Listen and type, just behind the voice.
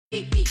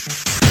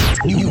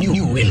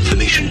New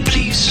information,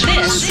 please.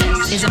 This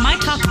is a My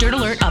Talk Dirt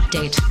Alert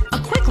update. A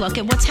quick look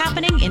at what's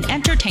happening in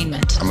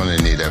entertainment. I'm going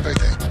to need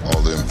everything,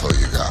 all the info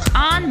you got.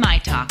 On My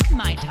Talk.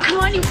 Come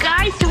on, you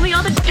guys, tell me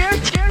all the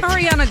dirt.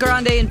 Ariana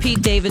Grande and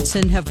Pete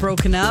Davidson have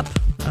broken up.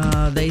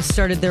 They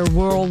started their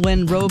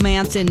whirlwind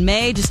romance in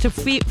May, just a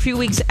few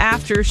weeks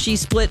after she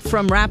split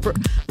from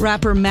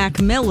rapper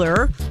Mac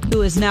Miller, who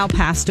has now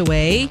passed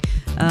away.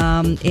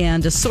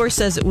 And a source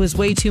says it was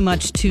way too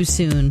much too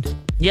soon.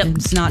 Yep.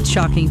 It's not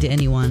shocking to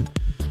anyone.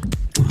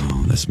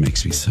 Oh, this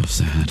makes me so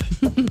sad.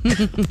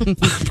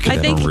 I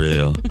have a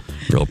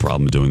real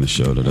problem doing the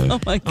show today.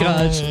 Oh, my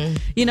gosh.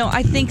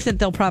 I think that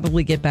they'll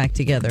probably get back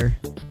together.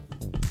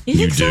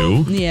 You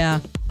do? Yeah.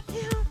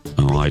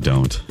 Oh, I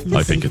don't.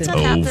 I think it's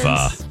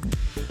over.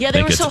 Yeah,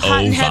 they were so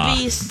hot and over.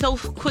 heavy so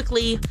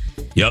quickly.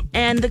 Yep.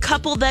 And the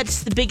couple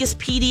that's the biggest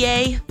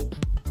PDA,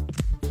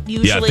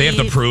 usually. Yeah, they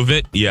have to prove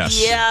it. Yes.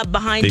 Yeah,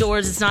 behind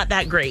doors, it's not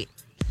that great.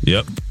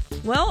 Yep.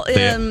 Well,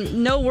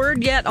 no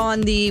word yet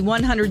on the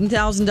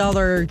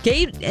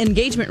 $100,000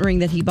 engagement ring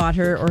that he bought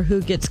her, or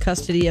who gets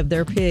custody of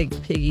their pig,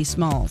 Piggy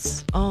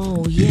Smalls.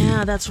 Oh,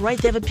 yeah, that's right.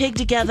 They have a pig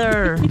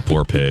together.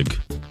 Poor pig.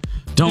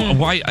 Don't.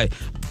 Why?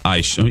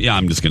 I'm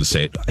just going to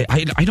say it.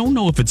 I don't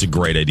know if it's a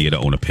great idea to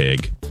own a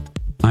pig.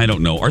 I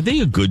don't know. Are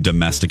they a good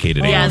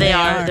domesticated animal? Yeah, they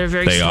are. They're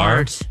very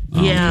smart.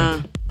 Oh,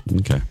 yeah.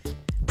 Okay.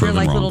 They're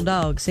like wrong. little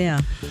dogs, yeah.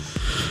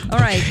 All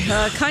right.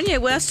 Kanye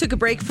West took a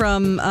break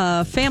from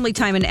family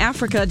time in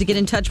Africa to get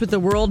in touch with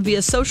the world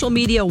via social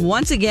media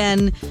once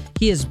again.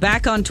 He is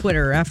back on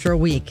Twitter after a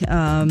week.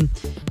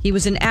 He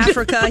was in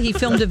Africa. He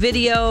filmed a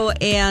video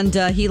and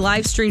he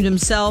live streamed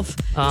himself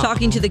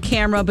talking to the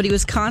camera, but he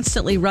was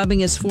constantly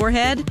rubbing his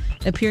forehead,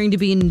 appearing to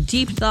be in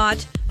deep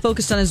thought,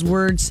 focused on his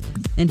words,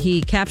 and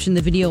he captioned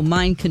the video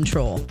 "mind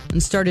control"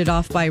 and started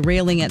off by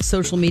railing at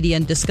social media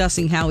and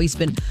discussing how he's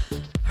been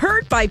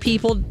hurt by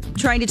people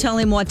trying to tell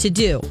him what to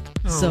do.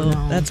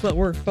 That's what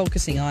we're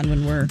focusing on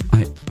when we're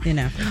in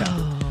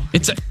Africa.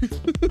 It's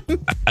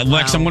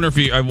Lex. I wonder if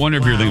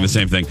you're thinking the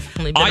same thing.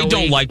 I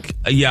don't like.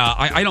 Yeah,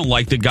 I don't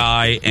like the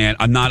guy, and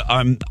I'm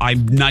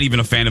not even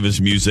a fan of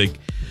his music.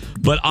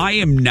 But I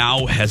am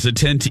now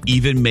hesitant to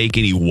even make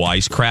any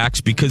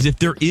wisecracks, because if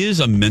there is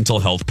a mental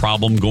health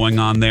problem going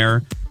on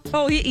there,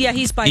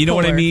 he's bipolar. You know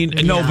what I mean?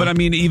 Yeah. No, but I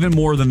mean even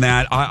more than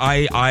that.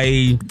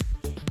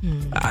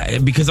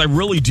 Because I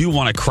really do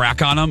want to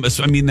crack on him.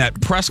 I mean, that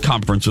press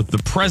conference with the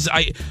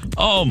president.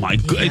 Oh my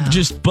god!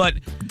 But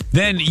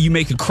then you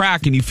make a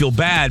crack and you feel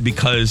bad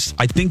because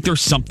I think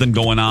there's something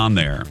going on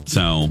there.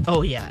 So,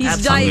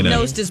 he's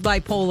diagnosed as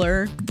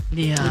bipolar.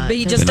 Yeah, but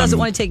he just doesn't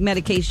want to take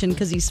medication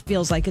because he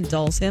feels like it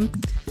dulls him.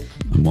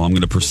 Well, I'm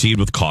going to proceed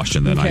with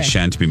caution. Then I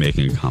shan't be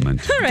making a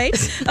comment. All right.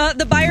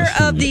 The buyer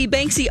of the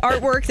Banksy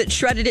artwork that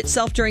shredded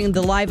itself during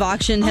the live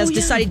auction has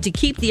decided to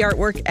keep the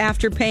artwork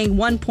after paying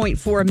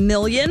 $1.4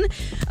 million.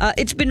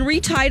 It's been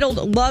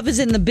retitled "Love is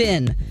in the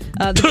Bin."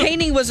 The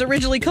painting was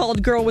originally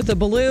called "Girl with a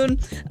Balloon."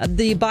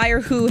 The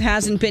buyer, who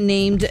hasn't been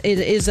named,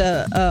 is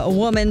a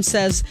woman,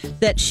 says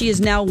that she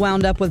is now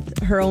wound up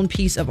with her own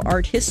piece of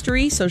art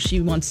history, so she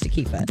wants to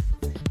keep it.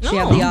 She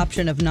had the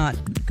option of not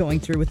going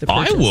through with the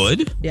purchase. I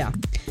would. Yeah,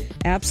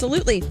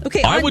 absolutely.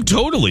 Okay, I would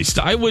totally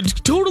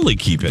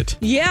keep it.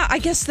 Yeah, I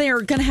guess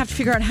they're going to have to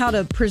figure out how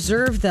to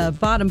preserve the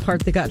bottom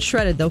part that got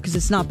shredded, though, because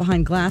it's not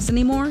behind glass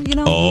anymore, you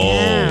know? Oh.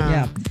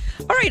 Yeah.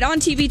 All right, on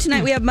TV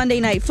tonight, we have Monday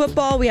Night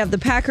Football. We have the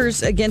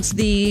Packers against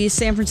the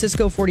San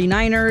Francisco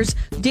 49ers,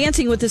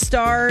 Dancing with the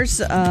Stars,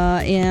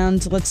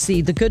 and let's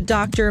see, The Good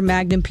Doctor,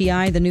 Magnum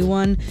P.I., the new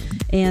one.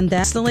 And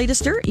that's the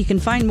latest dirt. You can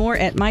find more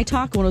at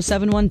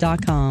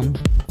mytalk1071.com.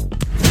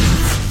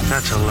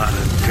 That's a lot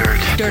of dirt.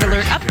 Dirt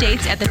Alert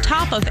updates at the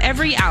top of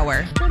every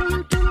hour.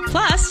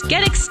 Plus,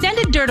 get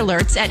extended Dirt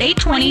Alerts at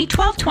 8:20,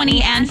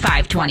 12:20, and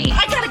 5:20.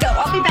 I gotta go.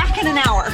 I'll be back in an hour.